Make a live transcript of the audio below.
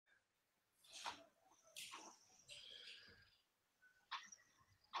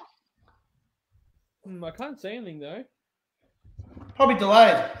I can't see anything though. Probably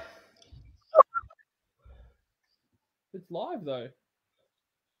delayed. It's live though.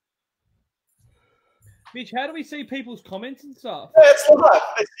 Mitch, how do we see people's comments and stuff? Yeah, it's live.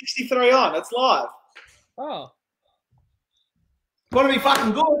 It's 63 on. It's live. Oh. Want to be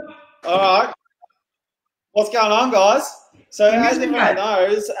fucking good? All right. What's going on, guys? So as everyone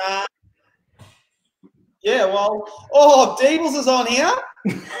knows, yeah, well, Deebles is on here.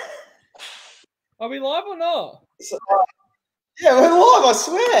 Are we live or not? So, yeah, we're live, I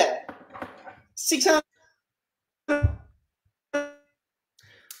swear.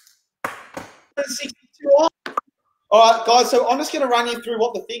 662 on. All right, guys, so I'm just going to run you through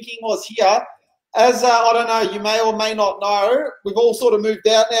what the thinking was here. As, I don't know, you may or may not know, we've all sort of moved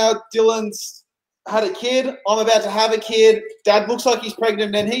out now. Dylan's had a kid. I'm about to have a kid. Dad looks like he's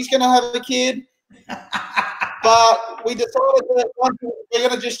pregnant and he's going to have a kid. But we decided that we're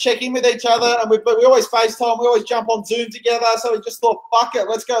going to just check in with each other, and we always FaceTime, we always jump on Zoom together, so we just thought, fuck it,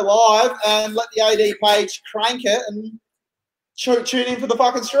 let's go live and let the AD page crank it and tune in for the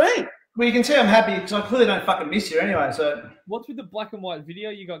fucking stream. Well, you can see I'm happy because I clearly don't fucking miss you anyway, so... What's with the black and white video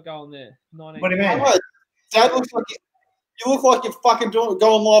you got going there? What do you mean? Oh, Dad looks like you look like you're fucking going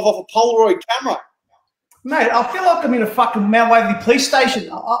live off a Polaroid camera. Mate, I feel like I'm in a fucking Mount Waverley police station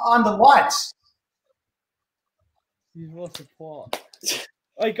under lights. You've lost the plot.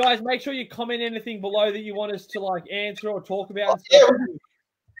 Hey guys, make sure you comment anything below that you want us to like answer or talk about. Yeah.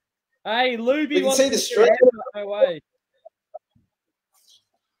 Hey, Luby wants to see the stream. No way.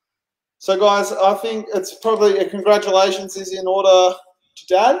 So guys, I think it's probably a congratulations is in order to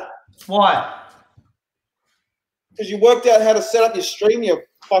Dad. Why? Because you worked out how to set up your stream, you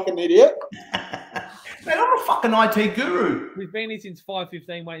fucking idiot. Man, I'm a fucking IT guru. We've been here since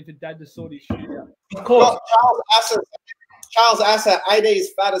 5:15 waiting for Dad to sort his shit out. Of course. Charles Asser, AD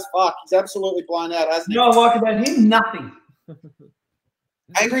is fat as fuck. He's absolutely blown out, hasn't he? You know what I like about him? Nothing.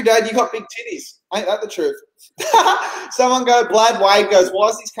 Angry Dad, you got big titties. Ain't that the truth? Someone go, Blad Wade goes, why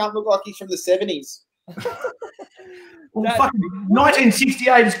does this cunt look like he's from the 70s? Well, fucking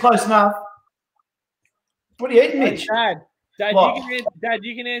 1968 is close enough. What are you eating, Mitch? Dad,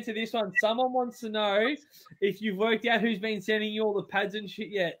 you can answer this one. Someone wants to know if you've worked out who's been sending you all the pads and shit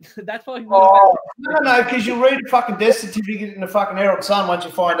yet. That's probably not No, because you'll read a fucking death certificate in the fucking Herald Sun once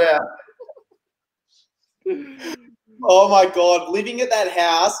you find out. Oh, my God. Living at that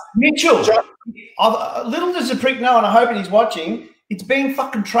house. Mitchell, little does the prick know, and I hope he's watching, it's being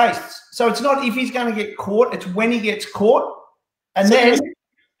fucking traced. So it's not if he's going to get caught, it's when he gets caught. And so then...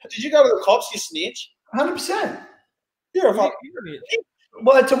 Did you go to the cops, you snitch? 100%. You're a fucking idiot.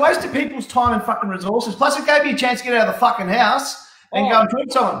 Well, it's a waste of people's time and fucking resources. Plus, it gave you a chance to get out of the fucking house and go and talk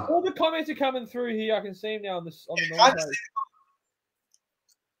to someone. All the comments are coming through here. I can see them now on the normal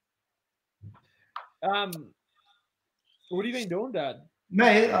page. What have you been doing, Dad?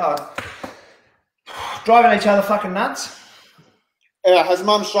 Me, driving each other fucking nuts. Has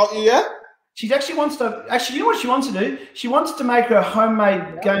Mum shot you yet? She actually wants to. Actually, you know what she wants to do? She wants to make her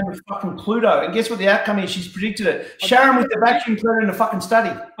homemade game of fucking Pluto. And guess what the outcome is? She's predicted it. Sharon with the vacuum cleaner in the fucking study.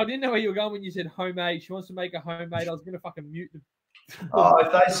 I didn't know where you were going when you said homemade. She wants to make a homemade. I was going to fucking mute them. Oh, if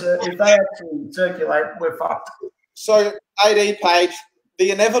they actually circulate, we're fucked. So, AD page,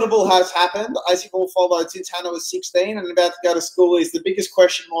 the inevitable has happened. As you've all followed since Hannah was 16 and about to go to school, is the biggest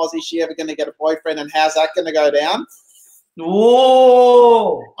question was, is she ever going to get a boyfriend and how's that going to go down?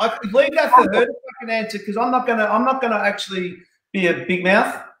 Oh, I leave that for her to fucking answer because I'm not gonna actually be a big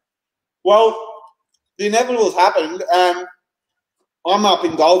mouth. Well, the inevitable has happened. I'm up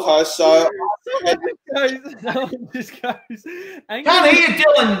in Gold Coast, so just goes. Can't hear you,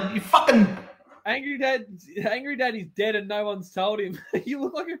 Dylan. You fucking Angry Dad is dead and no one's told him. You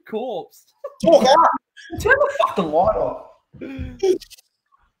look like a corpse. Talk out. Turn the fucking light off. Can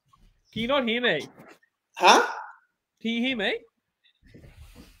you not hear me? Huh? Can you hear me?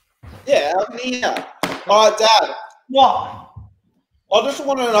 Yeah, I can hear. All right, Dad. What? I just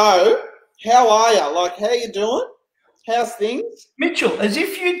want to know, how are you? Like, how you doing? How's things? Mitchell, as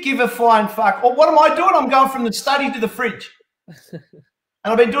if you'd give a flying fuck. Or what am I doing? I'm going from the study to the fridge. And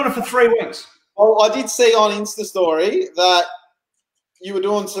I've been doing it for 3 weeks. Well, I did see on Insta story that you were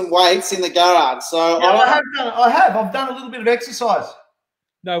doing some weights in the garage. So yeah, I have. I've done a little bit of exercise.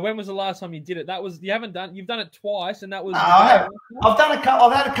 No, when was the last time you did it? You've done it twice, and that was. No, I've had a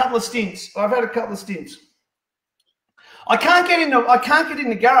couple of stints. I can't get in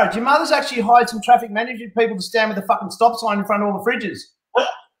the garage. Your mother's actually hired some traffic management people to stand with the fucking stop sign in front of all the fridges,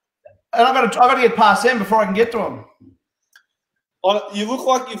 and I got to get past them before I can get to them. You look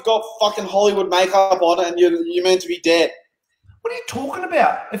like you've got fucking Hollywood makeup on, and you're meant to be dead. What are you talking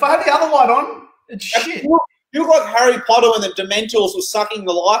about? If I had the other light on, It's shit. You look like Harry Potter when the Dementors were sucking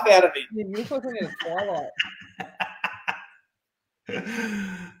the life out of him. Yeah, you look like something in Twilight.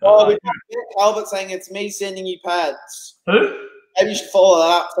 Oh, we got Albert saying it's me sending you pads. Who? Maybe you should follow that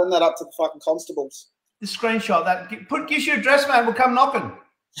up. Send that up to the fucking constables. The screenshot that. Give your address, mate. We'll come knocking.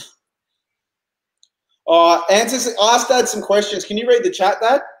 Ask Dad some questions. Can you read the chat,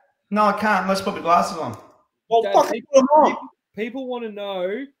 Dad? No, I can't. Let's put the glasses on. Well, Dad, fucking put them on. People want to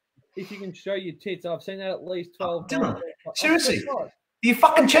know if you can show your tits. I've seen that at least 12 Dylan, times. seriously? Are you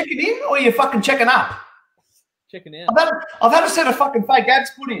fucking checking in or are you fucking checking up? Checking out. I've had a set of fucking fake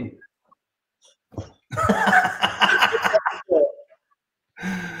ads put in.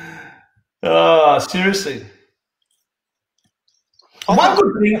 Oh, seriously. One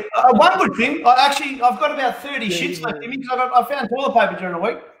good thing. I've got about 30 shits left in me because I found toilet paper during the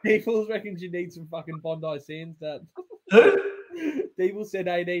week. People reckon you need some fucking Bondi Sands, Dad. Who? People said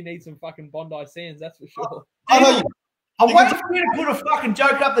AD needs some fucking Bondi Sands, that's for sure. I'm waiting for you to put a fucking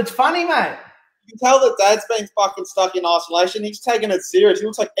joke up that's funny, mate. You can tell that Dad's been fucking stuck in isolation. He's taking it serious. He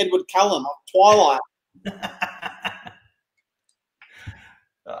looks like Edward Cullen of Twilight.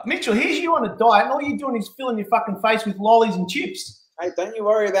 Mitchell, here's you on a diet, and all you're doing is filling your fucking face with lollies and chips. Hey, don't you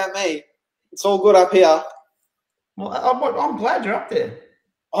worry about me. It's all good up here. Well, I'm glad you're up there.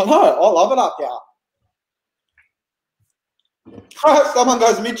 I know. I love it up here. Someone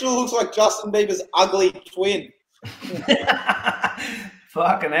goes, Mitchell looks like Justin Bieber's ugly twin.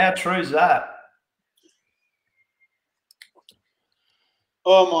 Fucking how true is that?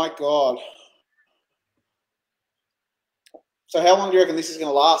 Oh, my God. So how long do you reckon this is going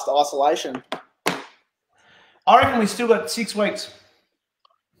to last, the isolation? I reckon we still got 6 weeks.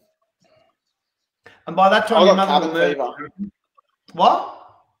 And by that time, I your got mother will cabin move. fever. What?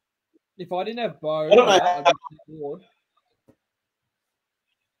 If I didn't have Bo, I don't know. I'd be bored.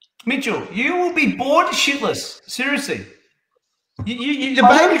 Mitchell, you will be bored shitless. Seriously. The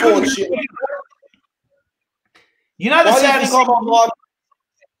I'm baby bored could. shit. You know the Why do you saddest think I'm on live?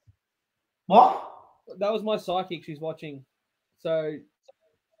 What? That was my psychic. She's watching. So,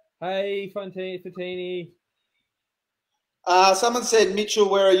 hey, Fatini. Someone said, Mitchell,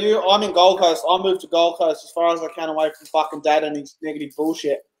 where are you? I'm in Gold Coast. I moved to Gold Coast as far as I can away from fucking Dad and his negative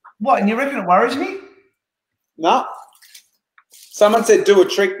bullshit. What? And you reckon it worries me? No. Someone said, do a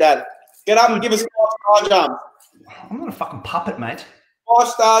trick, Dad. Get up and give us a 5-star jump. I'm not a fucking puppet, mate.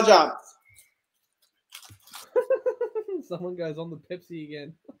 5-star jump. Someone goes on the Pepsi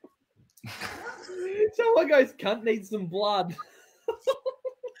again. Someone goes, cunt needs some blood.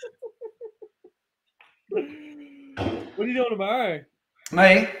 What are you doing tomorrow?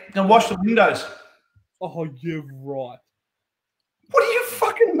 Me? Gonna wash the windows. Oh, you're right. What do you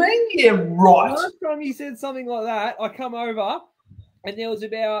fucking mean, yeah, right? Last time you said something like that, I come over and there was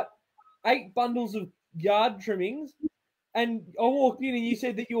about 8 bundles of yard trimmings. And I walked in and you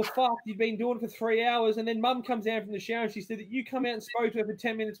said that you're fucked. You'd been doing it for 3 hours. And then Mum comes down from the shower and she said that you come out and spoke to her for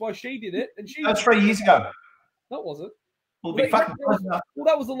 10 minutes while she did it. And she That was 3 years ago. That wasn't. We'll be fucking Well,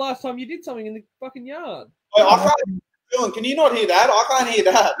 that was the last time you did something in the fucking yard. Wait, I can't. Dylan, can you not hear that? I can't hear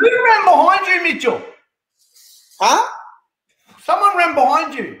that. Who ran behind you, Mitchell? Huh? Someone ran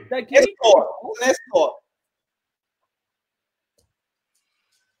behind you. Dad, can you- Escort. An escort.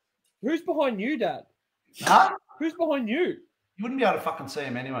 Who's behind you, Dad? Huh? Who's behind you? You wouldn't be able to fucking see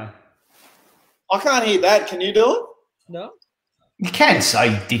him anyway. I can't hear that. Can you do it? No? You can say,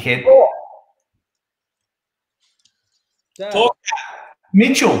 dickhead. Dad. Talk.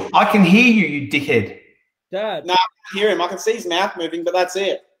 Mitchell, I can hear you, you dickhead. Dad. No, I can't hear him. I can see his mouth moving, but that's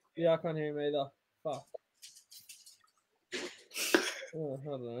it. Yeah, I can't hear him either. Fuck. Oh, I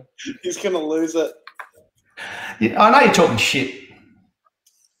don't know. He's going to lose it. Yeah, I know you're talking shit.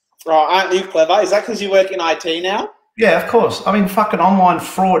 Right, aren't you clever? Is that because you work in IT now? Yeah, of course. I mean, fucking online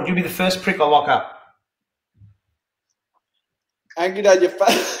fraud. You'll be the first prick I lock up. Angry Dad, your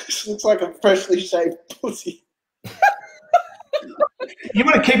face looks like a freshly shaved pussy. You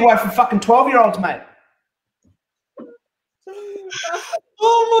want to keep away from fucking 12-year-olds, mate.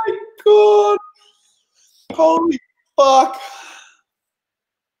 Oh my God. Holy fuck.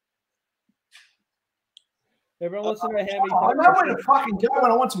 Everyone wants to know how many I times. know where to fucking go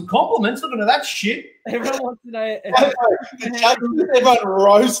when I want some compliments. Looking at that shit. Everyone wants to know. Everyone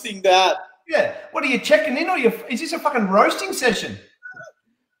roasting Dad. Yeah. What are you checking in or is this a fucking roasting session?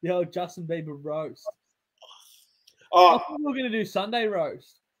 Yo, Justin Bieber roast. I Oh, thought we were going to do Sunday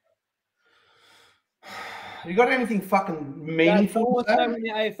roast. You got anything fucking Dad, meaningful? someone wants to know when the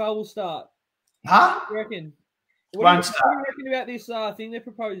AFL will start. Huh? What do you reckon? Won't What start. do you reckon about this thing they're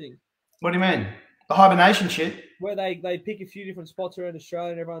proposing? What do you mean? The hibernation shit. Where they pick a few different spots around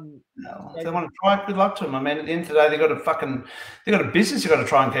Australia and everyone. No, if they want to try it, good luck to them. I mean, at the end of the day, they got a business. They got to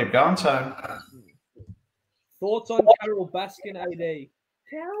try and keep going. So, Thoughts on Carol Baskin, AD?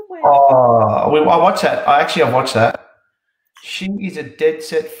 Oh, I watched that. I've watched that. She is a dead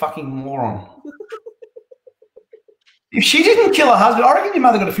set fucking moron. If she didn't kill her husband, I reckon your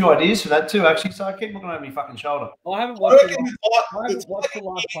mother got a few ideas for that too, actually. So I keep looking over my fucking shoulder. I haven't watched the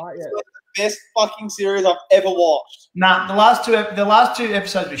last part yet. Best fucking series I've ever watched. Nah, the last two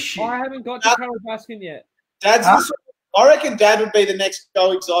episodes were shit. I haven't got to Carol Baskin yet. I reckon Dad would be the next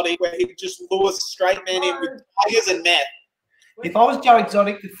Joe Exotic, where he'd just lure a straight man in with tigers and meth. If I was Joe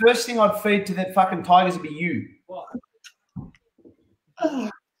Exotic, the first thing I'd feed to that fucking tigers would be you. What?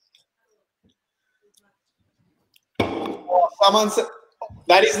 Someone said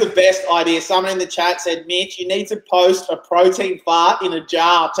that is the best idea. Someone in the chat said, Mitch, you need to post a protein fart in a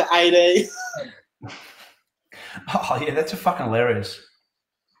jar to AD. Oh yeah, that's a fucking hilarious.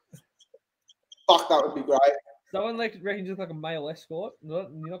 Fuck, that would be great. Someone reckons just like a male escort. You're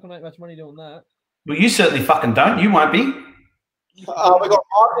not gonna make much money doing that. Well, you certainly fucking don't. You won't be. We got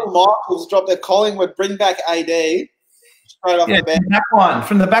Michaels drop their Collingwood, bring back AD. Straight off the bench.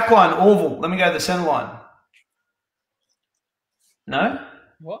 From the back line, Orville. Let me go to the centre line. No?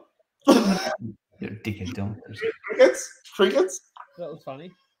 What? You're a dickhead, Dylan. Crickets? That was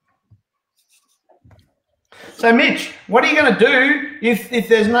funny. So, Mitch, what are you going to do if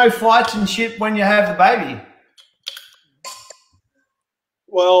there's no flights and shit when you have the baby?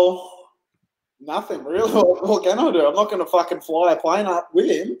 Well, nothing really. What can I do? I'm not going to fucking fly a plane up with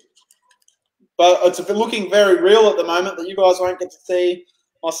him. But it's looking very real at the moment that you guys won't get to see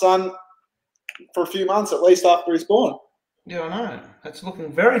my son for a few months at least after he's born. Yeah, I know. It's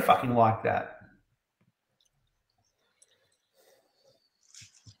looking very fucking like that.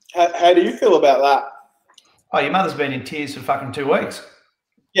 How do you feel about that? Oh, your mother's been in tears for fucking 2 weeks.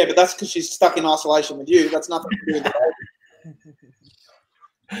 Yeah, but that's because she's stuck in isolation with you. That's nothing to do with the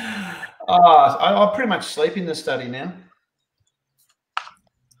baby. I pretty much sleep in the study now.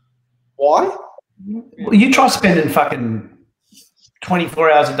 Why? Well, you try spending fucking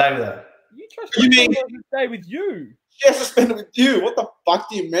 24 hours a day with her. You mean stay with you? She has to spend it with you. What the fuck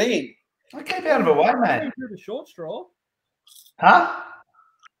do you mean? I keep out of her way, mate. The short straw. Huh?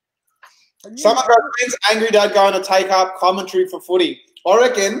 Some of our friends, Angry Dad, going to take up commentary for footy. I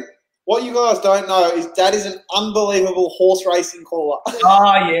reckon what you guys don't know is Dad is an unbelievable horse racing caller.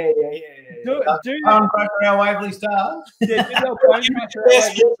 Oh, yeah. Do our Waverley Stars. Yeah,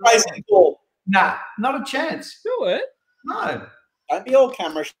 best horse racing call. Nah, not a chance. Do it. No. Don't be all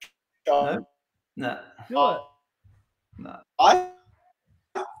camera shy. No. Do it. No.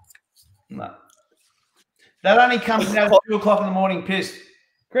 That only comes out at 2 o'clock in the morning pissed.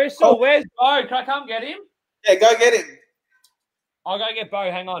 Crystal, where's Bo? Can I come get him? Yeah, go get him. I'll go get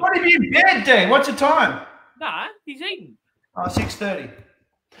Bo. Hang on. What have you in bed, Dean? What's the time? Nah, he's eating. Oh, 6:30.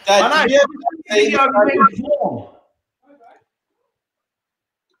 Dad, I know.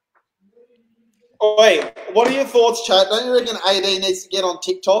 Oh, wait, what are your thoughts, chat? Don't you reckon AD needs to get on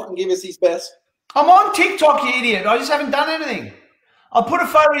TikTok and give us his best? I'm on TikTok, you idiot. I just haven't done anything. I'll put a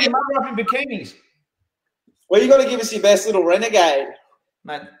photo of your mother up in bikinis. Well, you got to give us your best little renegade.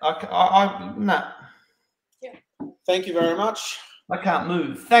 Mate, no. Yeah. Thank you very much. I can't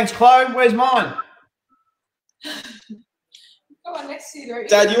move. Thanks, Chloe. Where's mine? Go on, next to you, don't you?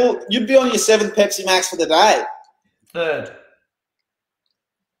 Dad, you'd be on your 7th Pepsi Max for the day. 3rd.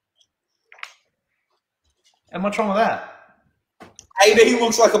 And what's wrong with that? AD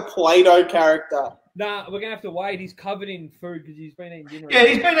looks like a Play-Doh character. Nah, we're going to have to wait. He's covered in food because he's been eating dinner. Yeah,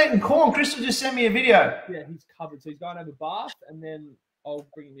 he's been eating corn. Crystal just sent me a video. Yeah, he's covered. So he's going to have a bath and then I'll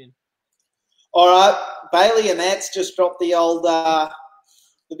bring him in. All right. Bailey Annette's just dropped the old, the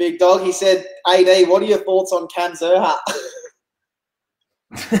big dog. He said, AD, what are your thoughts on Cam Zerha?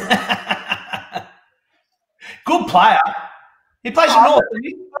 Good player. He plays in North.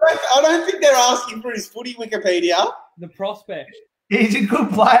 I don't think they're asking for his footy Wikipedia. The prospect. He's a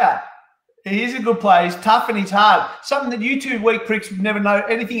good player. He is a good player. He's tough and he's hard. Something that you two weak pricks would never know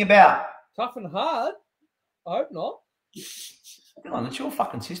anything about. Tough and hard? I hope not. Come on, it's your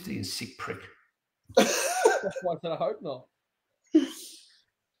fucking sister, you sick prick. That's why I said I hope not.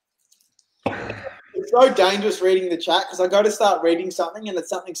 It's so dangerous reading the chat because I go to start reading something and it's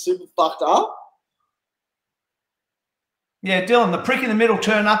something super fucked up. Yeah, Dylan, the prick in the middle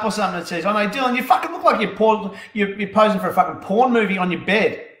turn up or something that says, "Oh no, Dylan, you fucking look like you're posing for a fucking porn movie on your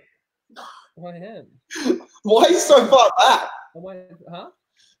bed." I am. Why are you so far back? Huh?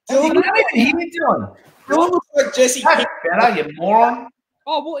 Dylan, I don't even hear Dylan. Dylan looks like Jesse. That's better, you moron.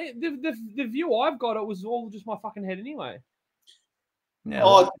 Oh, well, the view I've got, it was all just my fucking head anyway. Yeah.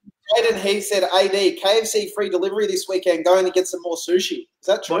 Oh, Jaden, he said, AD, KFC free delivery this weekend. Going to get some more sushi. Is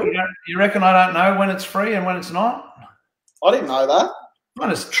that true? Well, you reckon I don't know when it's free and when it's not? I didn't know that. I'm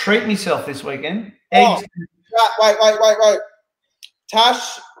going to treat myself this weekend. Oh, Eggs. wait.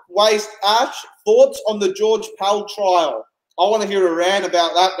 Tash, Waste, Ash, thoughts on the George Pell trial? I want to hear a rant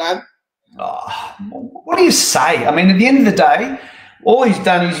about that, man. Oh, what do you say? I mean, at the end of the day, all he's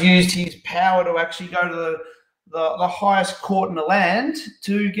done is used his power to actually go to the highest court in the land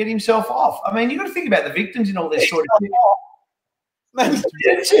to get himself off. I mean, you've got to think about the victims in all this sort of thing.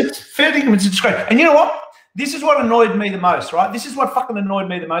 It's fair dinkum, it's a disgrace. And you know what? This is what annoyed me the most, right? This is what fucking annoyed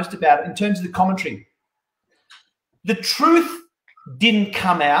me the most about it in terms of the commentary. The truth didn't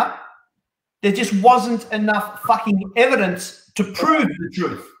come out. There just wasn't enough fucking evidence to prove the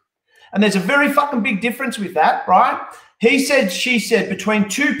truth. And there's a very fucking big difference with that, right? He said, she said, between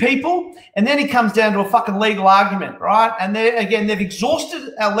two people, and then he comes down to a fucking legal argument, right? And again, they've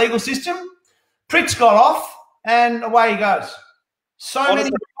exhausted our legal system. Prick's got off, and away he goes. So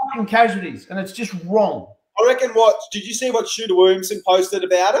many fucking casualties, and it's just wrong. I reckon did you see what Shooter Williamson posted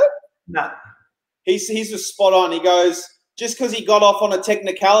about it? No. He's just spot on. He goes, just because he got off on a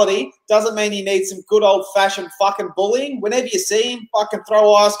technicality doesn't mean he needs some good old-fashioned fucking bullying. Whenever you see him, fucking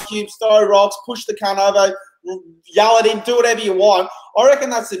throw ice cubes, throw rocks, push the cunt over, yell at him, do whatever you want. I reckon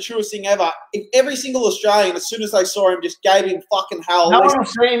that's the truest thing ever. If every single Australian, as soon as they saw him, just gave him fucking hell. No one will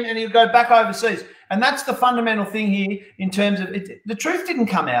see him, and he'll go back overseas. And that's the fundamental thing here in terms of it. The truth didn't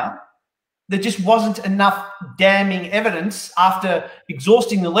come out. There just wasn't enough damning evidence after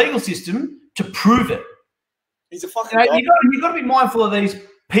exhausting the legal system to prove it. He's a fucking you've got to be mindful of these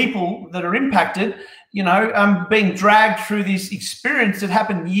people that are impacted, being dragged through this experience that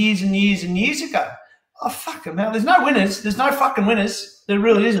happened years and years and years ago. Oh, fuck them, man. There's no winners. There's no fucking winners. There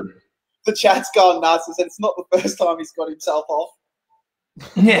really isn't. The chat's gone nuts and said it's not the first time he's got himself off.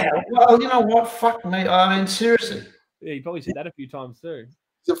 Yeah. Well, you know what? Fuck me. I mean, seriously. Yeah, you probably said that a few times too.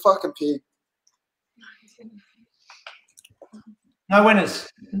 He's a fucking pig. No winners.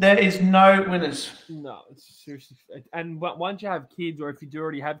 There is no winners. No, it's seriously. And once you have kids, or if you do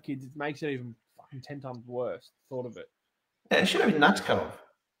already have kids, it makes it even fucking 10 times worse. Thought of it. Yeah, it should have his nuts cut off.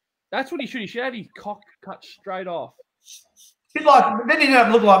 That's what he should. He should have his cock cut straight off. Bit like, then he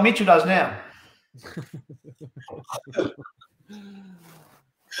don't look like Mitchell does now.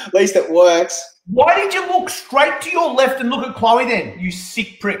 At least it works. Why did you look straight to your left and look at Chloe then, you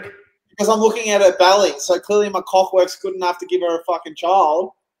sick prick? Because I'm looking at her belly, so clearly my cock works good enough to give her a fucking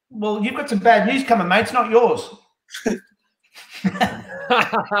child. Well, you've got some bad news coming, mate. It's not yours.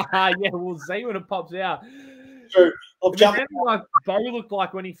 Yeah, we'll see when it pops out. True. Remember like Bo looked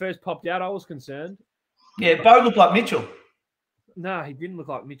like when he first popped out? I was concerned. Yeah, Bo looked like Mitchell. No, he didn't look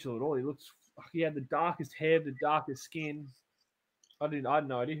like Mitchell at all. He had the darkest hair, the darkest skin. I had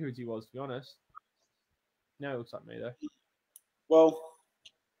no idea who he was, to be honest. No, he looks like me though. Well,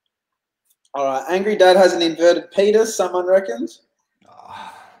 all right. Angry Dad has an inverted penis, someone reckons.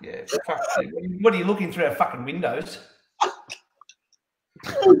 Oh, yeah. What are you looking through our fucking windows?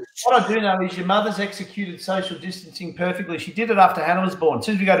 What I do know is your mother's executed social distancing perfectly. She did it after Hannah was born. As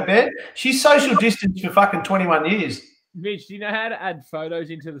soon as we go to bed, she's social distanced for fucking 21 years. Mitch, do you know how to add photos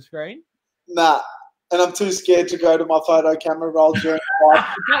into the screen? Nah. And I'm too scared to go to my photo camera roll during the live.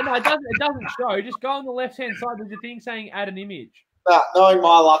 No, it doesn't show. Just go on the left-hand side. There's a thing saying add an image. Nah, knowing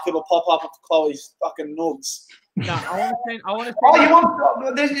my luck, it'll pop up with Chloe's fucking nugs. No, I want to send. Oh, you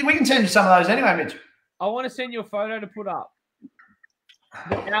want? We can send you some of those anyway, Mitch. I want to send you a photo to put up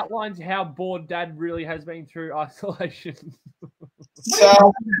that outlines how bored Dad really has been through isolation.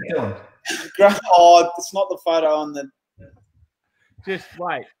 So, it's not the photo on the. Just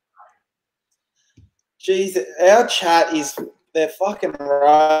wait. Jeez, our chat they're fucking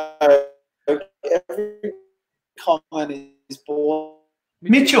rogue. Every comment is bored.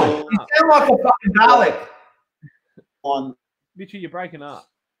 Mitchell, you sound like a fucking Dalek. Mitchell, you're breaking up.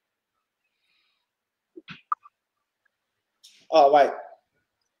 Oh, wait.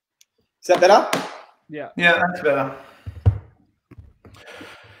 Is that better? Yeah. Yeah, that's better.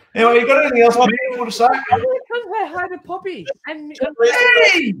 Anyway, you got anything else meaningful to say? Because I had a poppy. And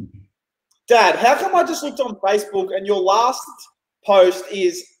hey! Dad, how come I just looked on Facebook and your last post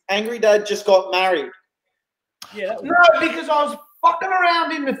is Angry Dad just got married? Yeah. No, because I was fucking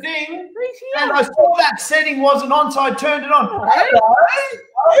around in the thing and I saw that setting wasn't on, so I turned it on. Hello.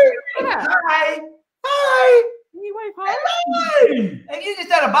 Hi. Hi. Can you wave hi? Hello. Have you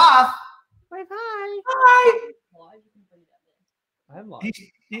just had a bath? Wave hi. Hi. I am like.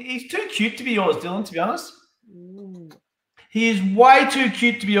 He's too cute to be yours, Dylan, to be honest. He is way too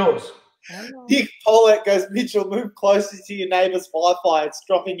cute to be yours. Nick Pollett goes, Mitchell, move closer to your neighbour's Wi-Fi. It's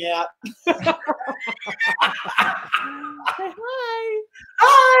dropping out. Hi.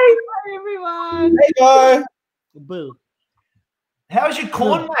 Hi. Hi, everyone. There you go. Boo. How's your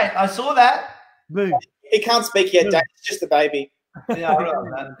corn, mate? I saw that. Boo. He can't speak yet, Dad. He's just a baby. Yeah, I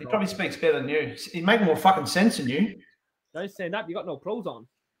realize that. He probably speaks better than you. He makes more fucking sense than you. Don't stand up. You got no clothes on.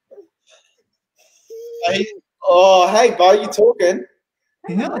 Hey. Oh, hey, Bo, you talking?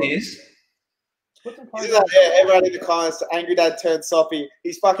 He nearly is. He's like, yeah, everyone in the comments, Angry Dad turned soppy.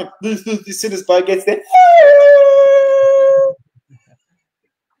 He's fucking as soon as Bo gets there.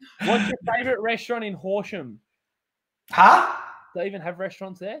 What's your favourite restaurant in Horsham? Huh? Do they even have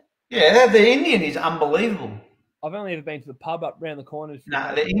restaurants there? Yeah, the Indian is unbelievable. I've only ever been to the pub up round the corner.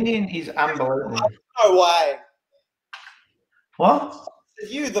 No, the Indian is unbelievable. No way. What?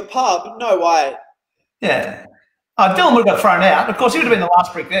 You, the pub? No way. Yeah. Oh, Dylan would have got thrown out. Of course, he would have been the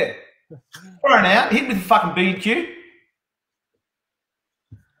last brick there. Thrown out, hit with a fucking B&Q.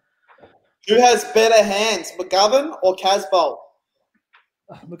 Who has better hands, McGovern or Casbolt?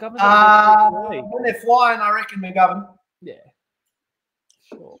 McGovern's When they're flying, I reckon McGovern. yeah.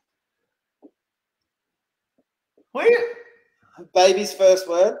 Sure. Where? Baby's first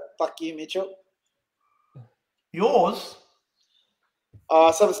word. Fuck you, Mitchell. Yours?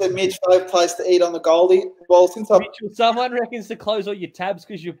 Someone said Mitch, favourite place to eat on the Goldie. Well, since I'm Mitchell, someone reckons to close all your tabs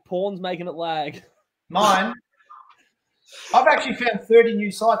because your porn's making it lag. Mine. I've actually found 30 new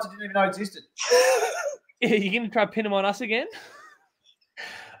sites I didn't even know existed. Yeah, you going to try to pin them on us again?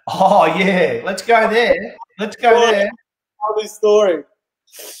 Oh, yeah. Let's go there. Let's go there. tell this story.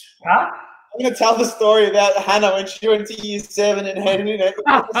 Huh? I'm going to tell the story about Hannah when she went to year 7 and headed in it.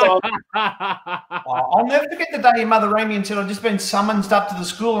 Oh, I'll never forget the day your mother rang me and said, I've just been summoned up to the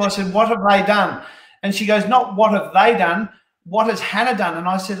school. And I said, what have they done? And she goes, not what have they done, what has Hannah done? And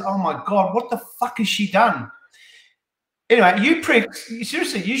I said, oh, my God, what the fuck has she done? Anyway, you pricks,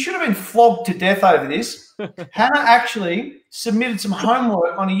 seriously, you should have been flogged to death over this. Hannah actually submitted some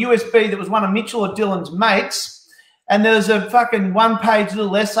homework on a USB that was one of Mitchell or Dylan's mates. And there was a fucking one-page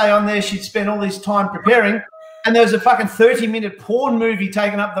little essay on there she'd spent all this time preparing. And there was a fucking 30-minute porn movie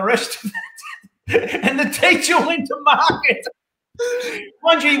taking up the rest of it. And the teacher went to market.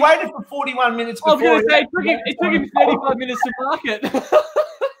 Mind you, he waited for 41 minutes before. I was going to say, it took him 35 minutes to market.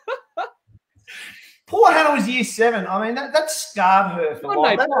 Poor Hannah was year 7. I mean, that scarred her for a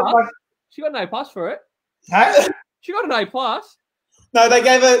while. She got an A+ for it. Hey? She got an A+. No, they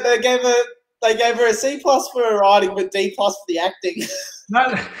gave her a C+ for her writing, but D+ for the acting.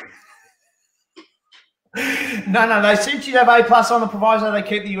 No. They said she'd have A+ on the proviso they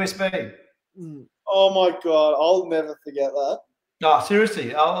keep the USB. Oh my God, I'll never forget that. Oh,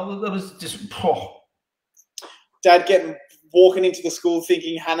 seriously, it was just. Oh. Dad walking into the school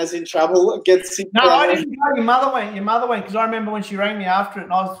thinking Hannah's in trouble. No, I didn't go. Your mother went. Because I remember when she rang me after it,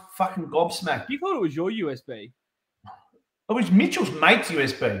 and I was fucking gobsmacked. You thought it was your USB? It was Mitchell's mate's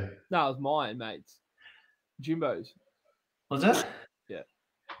USB. No, it was mine, mates. Jimbo's. Was it? Yeah.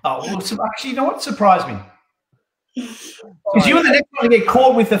 Oh, well, actually, you know what surprised me? Because you were the next one to get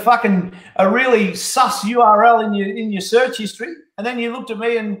caught with a really sus URL in your search history, and then you looked at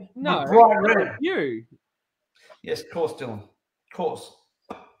me and bright red. You. Yes, of course, Dylan. Of course.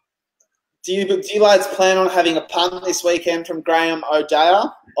 Do you lads plan on having a punt this weekend from Graham O'Dea?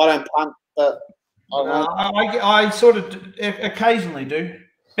 I don't punt, but I sort of occasionally do.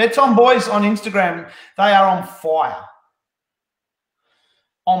 Bets on Boys on Instagram, they are on fire.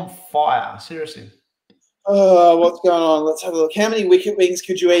 On fire, seriously. What's going on? Let's have a look. How many wicket wings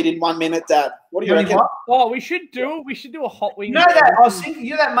could you eat in 1 minute, Dad? What do you reckon? Oh, we should do a hot wing. You know that? I was thinking,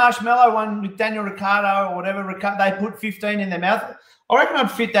 that marshmallow one with Daniel Ricciardo or whatever, they put 15 in their mouth. I reckon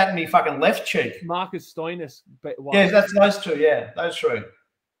I'd fit that in my fucking left cheek. Marcus Stoinis. Yeah, that's those two. Yeah, those three.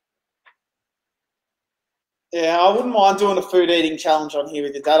 Yeah, I wouldn't mind doing a food eating challenge on here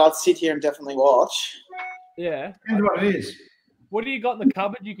with your dad. I'd sit here and definitely watch. Yeah. Depends what it is. What do you got in the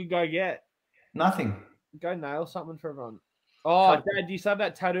cupboard you could go get? Nothing. Go nail something for everyone. Oh, Dad, do you still have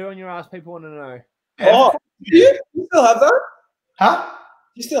that tattoo on your ass? People want to know. Yeah, oh, do you still have that? Huh?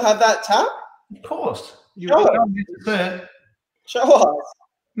 You still have that tab? Of course. Show us.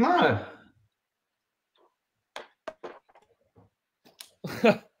 No.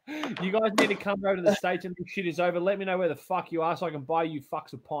 You guys need to come over to the States and this shit is over. Let me know where the fuck you are so I can buy you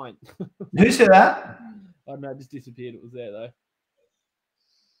fucks a pint. Who said that? Oh, no, it just disappeared. It was there, though.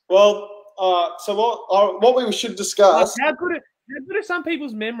 Well, so what we should discuss. How good are some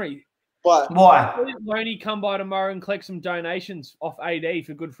people's memory? What? Why? Loney come by tomorrow and collect some donations off AD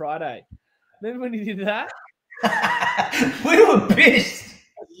for Good Friday. Remember when he did that? We were pissed.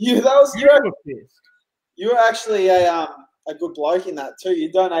 You were actually a good bloke in that too.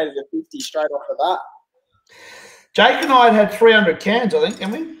 You donated a 50 straight off of that. Jake and I had 300 cans, I think,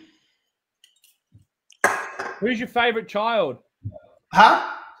 didn't we? Who's your favourite child?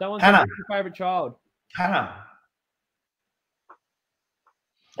 Huh? Someone said, who's your favourite child? Hannah.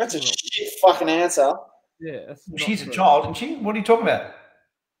 That's a shit fucking answer. Yeah, that's she's a child, isn't she? What are you talking about?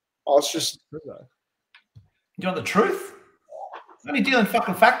 Oh, it's just. You want the truth? I'm only dealing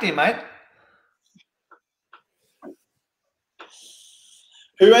fucking fact here, mate.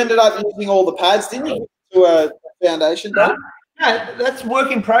 Who ended up using all the pads, didn't you? To a foundation, no, that's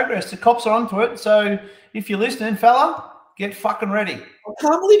work in progress. The cops are onto it. So if you're listening, fella, get fucking ready. I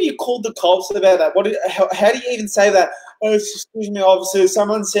can't believe you called the cops about that. How do you even say that? Oh, excuse me, officer,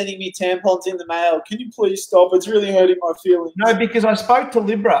 someone's sending me tampons in the mail. Can you please stop? It's really hurting my feelings. No, because I spoke to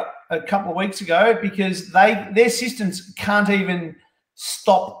Libra a couple of weeks ago because their systems can't even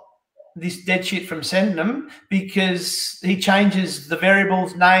stop this dead shit from sending them because he changes the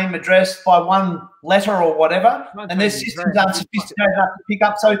variable's name, address by one letter or whatever, and their systems aren't sophisticated enough to pick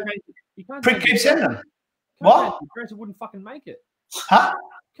up. So prick keeps sending them. What? The address, it wouldn't fucking make it. Huh?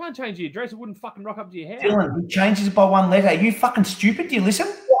 You can't change the address. It wouldn't fucking rock up to your house. Dylan, he changes it by one letter. Are you fucking stupid? Do you listen?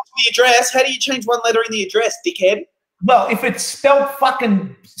 What's the address? How do you change one letter in the address, dickhead? Well, if it's spelled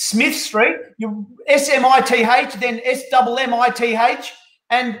fucking Smith Street, you S-M-I-T-H, then S-M-M-I-T-H,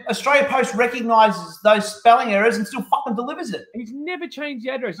 and Australia Post recognises those spelling errors and still fucking delivers it. He's never changed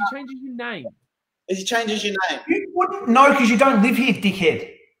the address. He changes your name. He changes your name. You wouldn't know because you don't live here,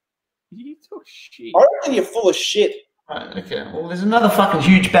 dickhead. You talk shit. I reckon you're full of shit. Right, okay. Well, there's another fucking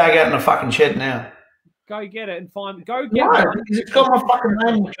huge bag out in the fucking shed now. Go get it and find. Go get No, one. because it's got my fucking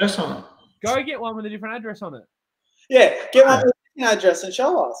name and address on it. Go get one with a different address on it. Yeah, get one with an address and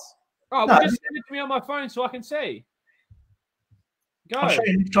show us. Oh, No. well, just send it to me on my phone so I can see. Go. I'll show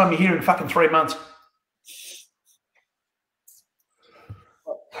you next time you're here in fucking 3 months.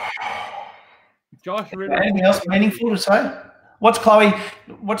 Josh, really. Anything else meaningful to say? What's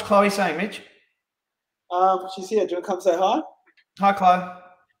Chloe saying, Mitch? She's here. Do you want to come say hi? Hi, Chloe.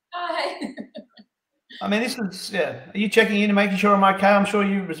 Hi. I mean, this is, yeah. Are you checking in and making sure I'm okay? I'm sure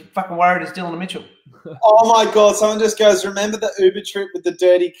you was fucking worried as Dylan Mitchell. Oh my God, someone just goes, remember the Uber trip with the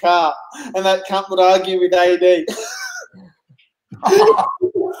dirty car? And that cunt would argue with AD.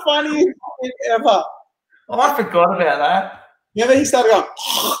 Funniest thing ever. Oh, I forgot about that. Remember he started going,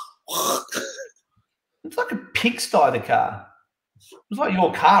 It's like a pigsty, the car. It was like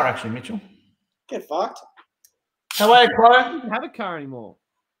your car, actually, Mitchell. get fucked. Hello, Chloe. He doesn't have a car anymore.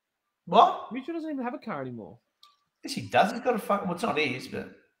 What? Mitchell doesn't even have a car anymore. Yes, he does. He's got a fucking, well, it's not his,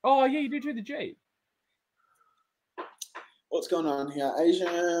 but. Oh, yeah, you do too, the Jeep. What's going on here? Asia.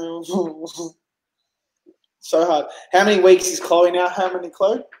 So hard. How many weeks is Chloe now? How many,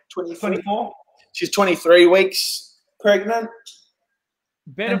 Chloe? 24. She's 23 weeks pregnant.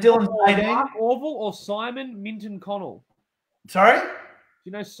 Better And Dylan's 18. Mark Orville or Simon Minton Connell? Sorry? Do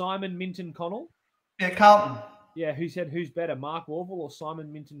you know Simon Minton Connell? Yeah, Carlton. Yeah, who said who's better, Mark Orville or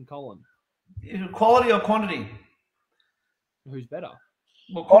Simon Minton Collin? Quality or quantity? Who's better?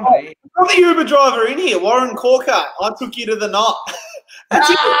 Well, quantity. Got the Uber driver in here, Warren Corker. I took you to the knot. Because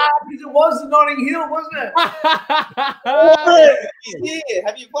it was the Notting Hill, wasn't it? Warren, he's here.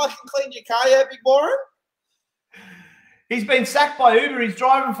 Have you fucking cleaned your car yet, Big Warren? He's been sacked by Uber. He's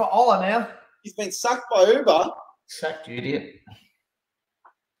driving for Ola now. He's been sucked by Uber. Sacked, you idiot.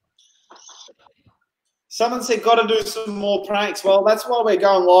 Someone said, got to do some more pranks. Well, that's why we're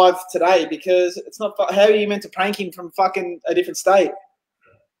going live today, because it's not. How are you meant to prank him from fucking a different state?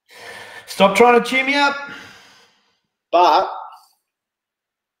 Stop trying to cheer me up. But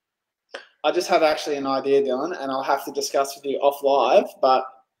I just have actually an idea, Dylan, and I'll have to discuss with you off live. But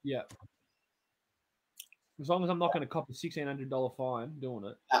Yeah. As long as I'm not going to cop a $1,600 fine doing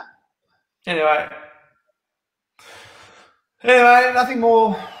it. Anyway, nothing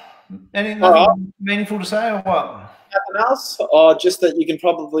more. Nothing meaningful to say or what? Nothing else? Or just that you can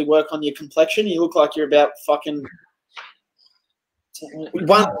probably work on your complexion. You look like you're about fucking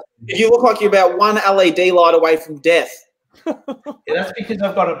one. You look like you're about one LED light away from death. Yeah, that's because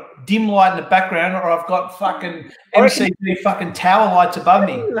I've got a dim light in the background, or I've got fucking MCB fucking tower lights above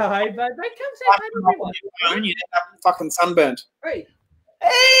me. No, but they come say hi to everyone. You end up fucking sunburned. Hey.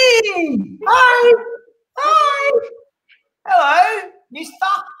 Hey! Hi! Hi! Hello, mister.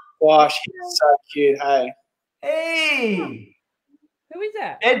 Gosh, he's so cute, hey. Hey! Who is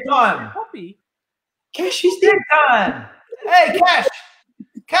that? Bedtime. Poppy? Cash is there. Bedtime. Hey, Cash.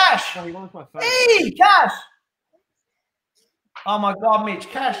 Cash. Oh, he wants my phone. Hey, Cash. Oh, my God, Mitch.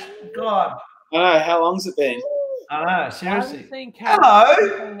 Cash. God. I know, how long's it been? I know, I seriously. haven't seen Kat.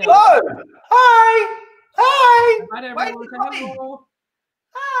 Hello. Hello. Hi. Hi. Right, Wait, everyone, say hello.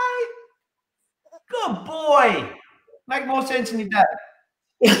 Hi. Good boy. Make more sense than your dad.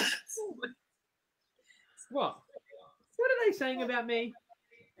 What? What are they saying about me?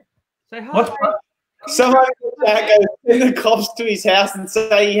 Say hi. What's Someone in the chat goes, send the cops to his house and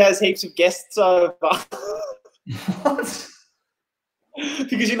say he has heaps of guests over. what?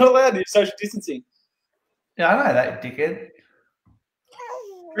 Because you're not allowed to do social distancing. Yeah, I know that, dickhead.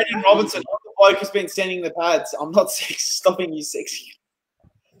 Brendan Robinson, I'm the bloke who's been sending the pads. I'm not stopping you sexy.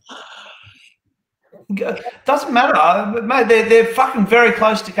 Doesn't matter, mate. They're fucking very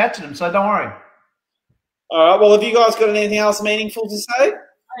close to catching them, so don't worry. All right. Well, have you guys got anything else meaningful to say?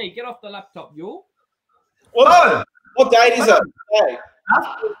 Hey, get off the laptop, you. Whoa! What date is it? Today?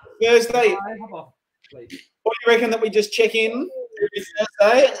 Huh? Thursday. Hop off, please. What do you reckon that we just check in every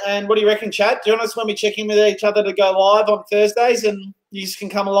Thursday? And what do you reckon, Chad? Do you want us when we check in with each other to go live on Thursdays and you just can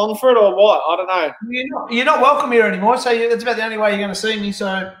come along for it or what? I don't know. You're not welcome here anymore, so that's about the only way you're going to see me.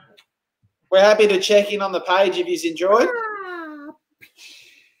 So we're happy to check in on the page if you've enjoyed.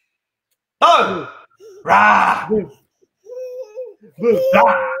 Oh! Rah!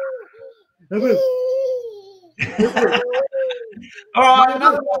 Rah! All right,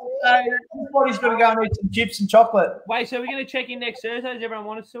 another day. Everybody's got to go and eat some chips and chocolate. Wait, so we're going to check in next Thursday? Does everyone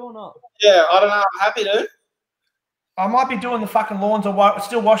want us to or not? Yeah, I don't know. I'm happy to. I might be doing the fucking lawns or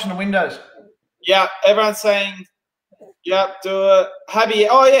still washing the windows. Yeah, everyone's saying, yep, do it.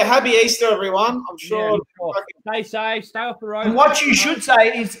 Happy Easter, everyone. I'm sure. Yeah, sure. Stay safe, stay off the road. And what you should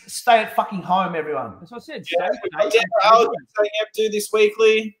say is stay at fucking home, everyone. That's what I said. Yeah, Stay safe. saying, yep, do this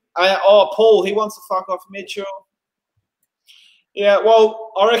weekly. Paul, he wants to fuck off Mitchell. Yeah,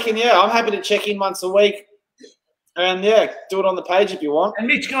 well, I reckon, I'm happy to check in once a week. And, do it on the page if you want. And,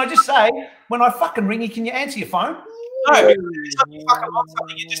 Mitch, can I just say, when I fucking ring you, can you answer your phone? No, every time you fucking want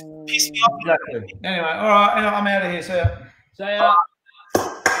something, you just piss me off. Exactly. Anyway, all right, I'm out of here. See ya.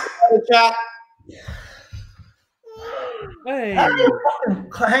 So, Chat. hey. How do you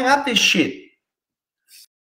fucking hang up this shit?